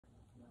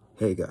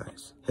Hey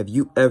guys, have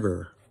you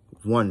ever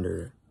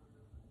wondered,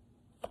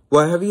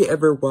 well, have you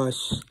ever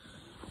watched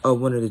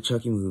one of the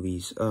Chucky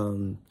movies,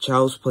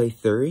 Child's Play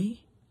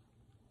 3?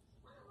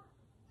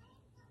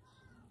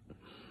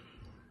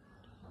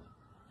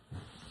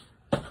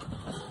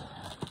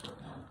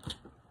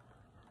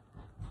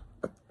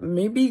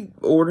 Maybe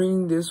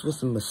ordering this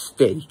was a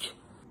mistake.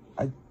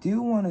 I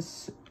do want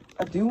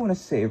to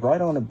say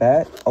right on the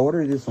bat, I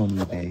ordered this on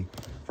eBay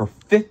for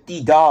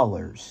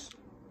 $50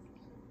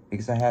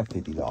 because I have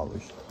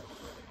 $50.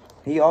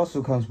 He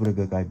also comes with a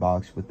Good Guy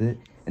box with it,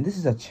 and this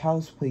is a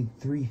Child's Play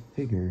 3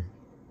 figure.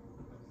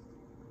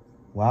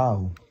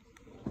 Wow.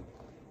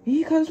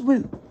 He comes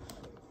with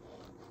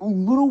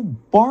little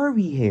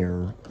Barbie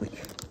hair. Like,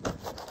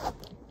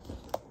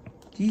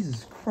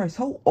 Jesus Christ,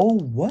 how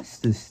old was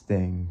this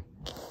thing?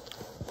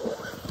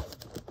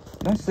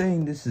 I'm not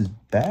saying this is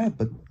bad,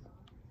 but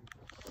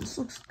this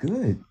looks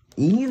good.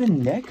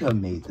 Even Neca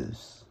made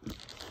this.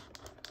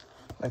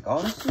 Like,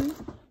 honestly,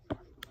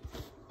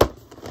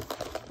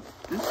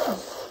 this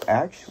is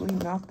actually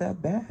not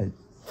that bad.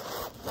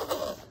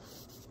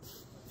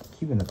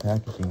 Keeping the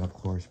packaging, of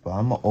course, but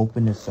I'm gonna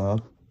open this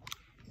up,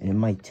 and it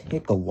might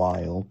take a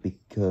while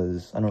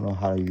because I don't know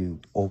how you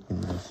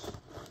open this.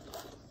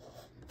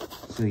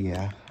 So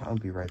yeah, I'll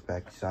be right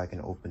back so I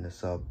can open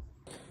this up.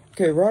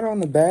 Okay, right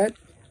on the bat,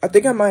 I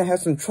think I might have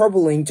some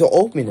troubling to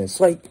open this.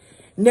 Like,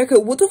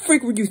 Neca, what the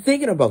frick were you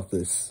thinking about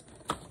this?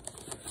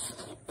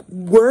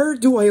 Where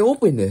do I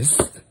open this?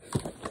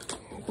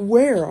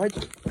 Where?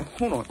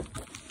 Hold on.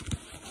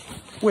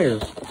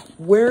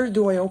 Where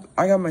do I open?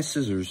 I got my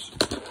scissors.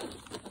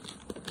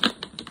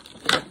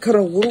 Cut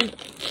a little.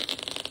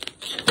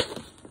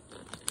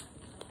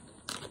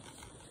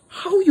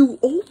 How you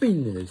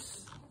open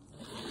this?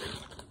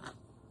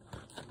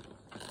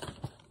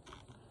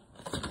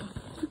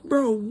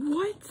 Bro,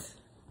 what?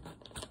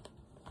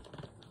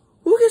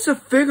 Who gets a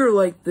figure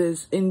like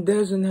this and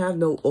doesn't have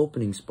no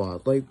opening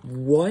spot? Like,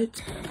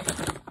 what?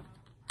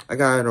 I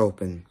got it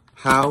open.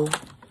 How?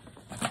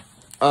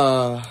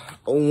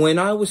 When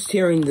I was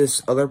tearing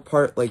this other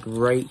part, like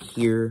right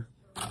here,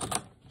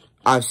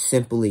 I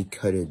simply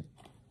cut it.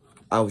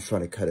 I was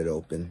trying to cut it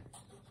open.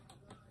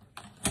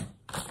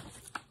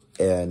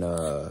 And,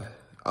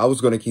 I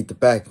was going to keep the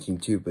packaging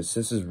too, but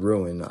since it's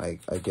ruined, I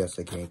guess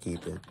I can't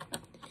keep it.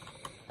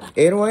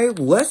 Anyway,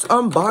 let's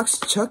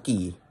unbox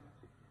Chucky.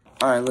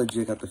 Alright,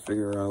 legit got the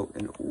figure out.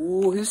 And,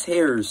 ooh, his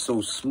hair is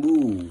so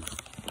smooth.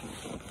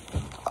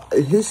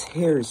 His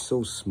hair is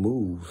so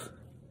smooth.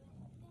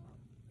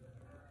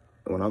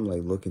 When I'm,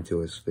 like, looking to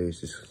his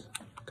face, it's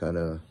kind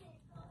of,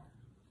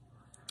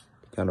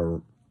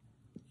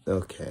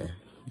 okay.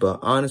 But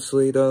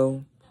honestly,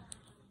 though,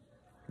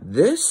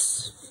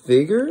 this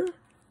figure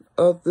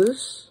of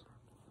this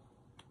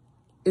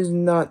is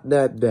not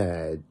that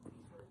bad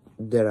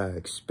that I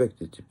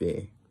expect it to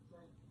be.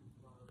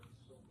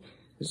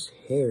 His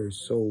hair is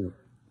so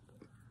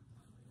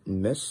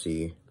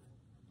messy.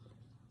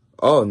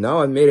 Oh,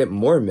 now I made it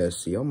more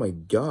messy. Oh my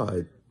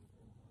god.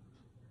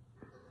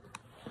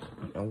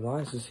 And why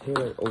is his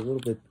hair a little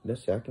bit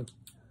messy?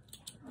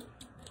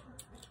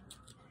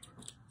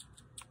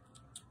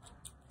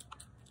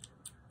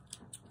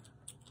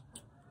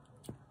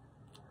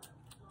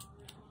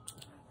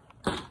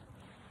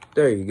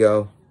 There you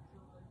go.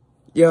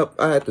 Yep,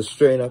 I had to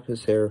straighten up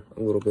his hair a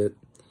little bit.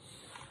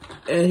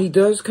 And he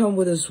does come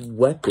with his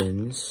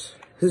weapons.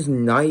 His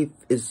knife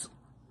is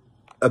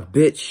a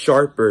bit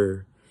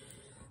sharper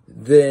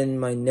than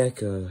my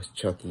Neca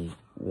Chucky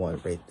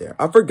one right there.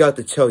 I forgot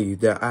to tell you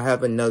that I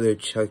have another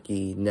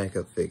Chucky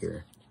Neca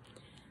figure.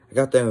 I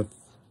got that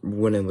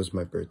when it was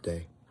my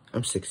birthday.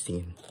 I'm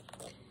 16.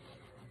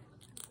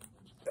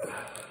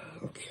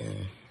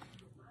 Okay.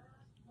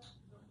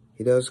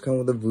 He does come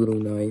with a voodoo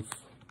knife.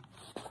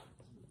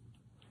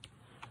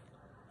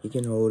 He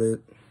can hold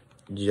it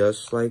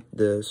just like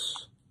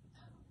this.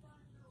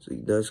 So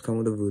he does come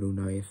with a voodoo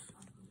knife.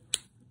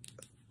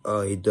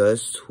 He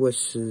does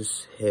twist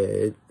his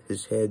head.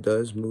 His head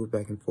does move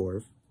back and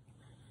forth.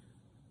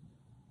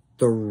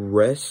 The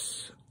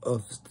rest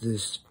of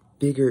this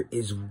figure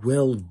is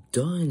well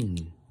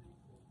done.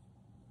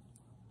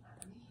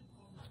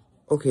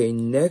 Okay,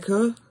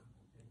 Neca,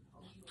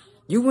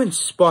 you went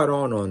spot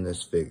on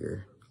this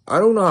figure. I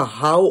don't know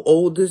how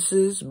old this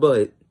is,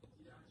 but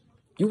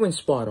you went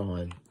spot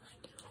on.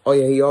 Oh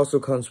yeah, he also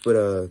comes with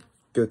a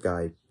Good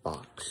Guy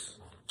box.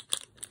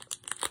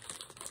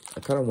 I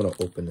kind of want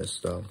to open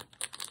this though.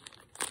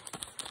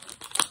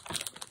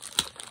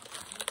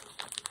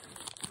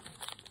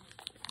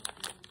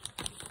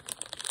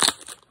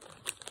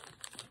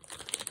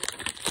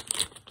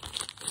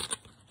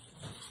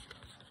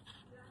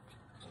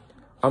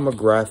 I'm a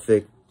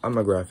graphic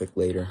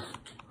later.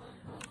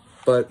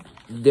 But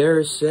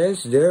there it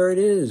says, there it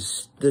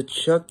is. The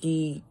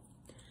Chucky,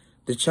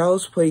 the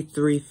Child's Play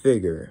 3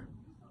 figure.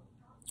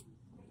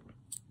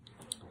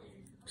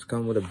 It's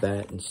come with a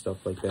bat and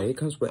stuff like that. It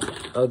comes with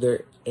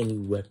any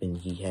weapon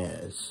he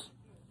has.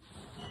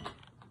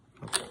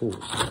 How cool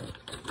is that?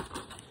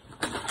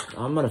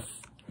 I'm gonna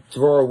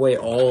throw away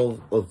all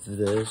of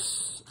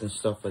this and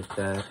stuff like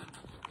that.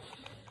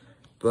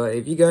 But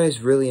if you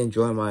guys really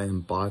enjoy my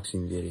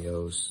unboxing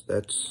videos,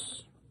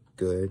 that's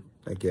good,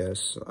 I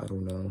guess. I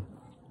don't know.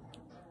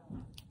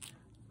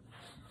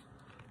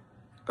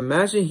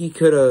 Imagine he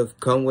could have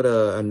come with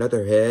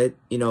another head,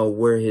 you know,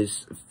 where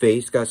his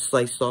face got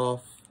sliced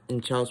off in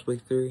Child's Play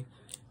 3.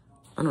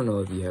 I don't know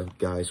if you have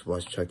guys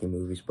watch Chucky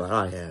movies, but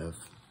I have.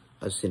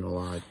 I've seen a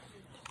lot.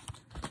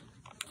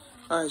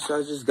 Alright, so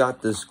I just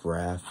got this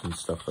graph and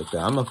stuff like that.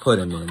 I'm gonna put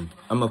him in.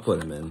 I'm gonna put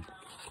it.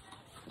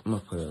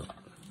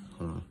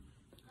 Hold on.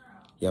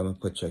 Yeah, I'm gonna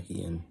put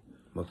Chucky in.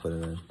 I'm gonna put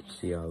him in.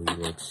 See how he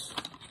looks.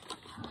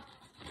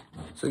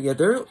 So yeah,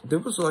 there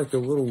was like a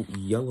little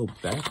yellow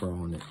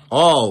background on it.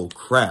 Oh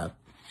crap.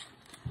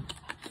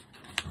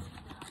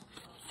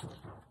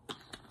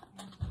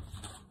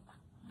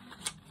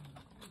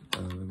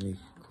 Let me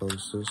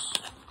close this.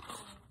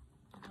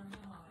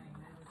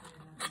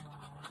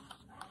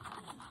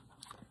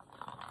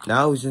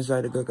 Now he's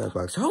inside the good guy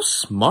box. How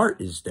smart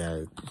is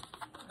that?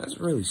 That's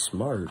really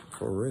smart,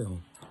 for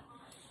real.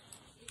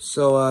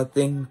 So,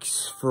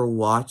 thanks for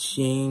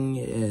watching,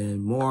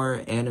 and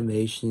more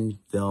animation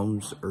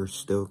films are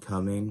still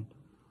coming.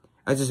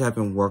 I just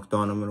haven't worked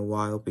on them in a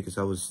while because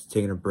I was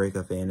taking a break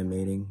of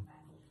animating.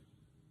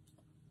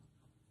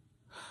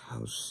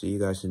 I'll see you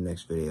guys in the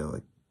next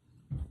video.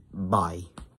 Bye.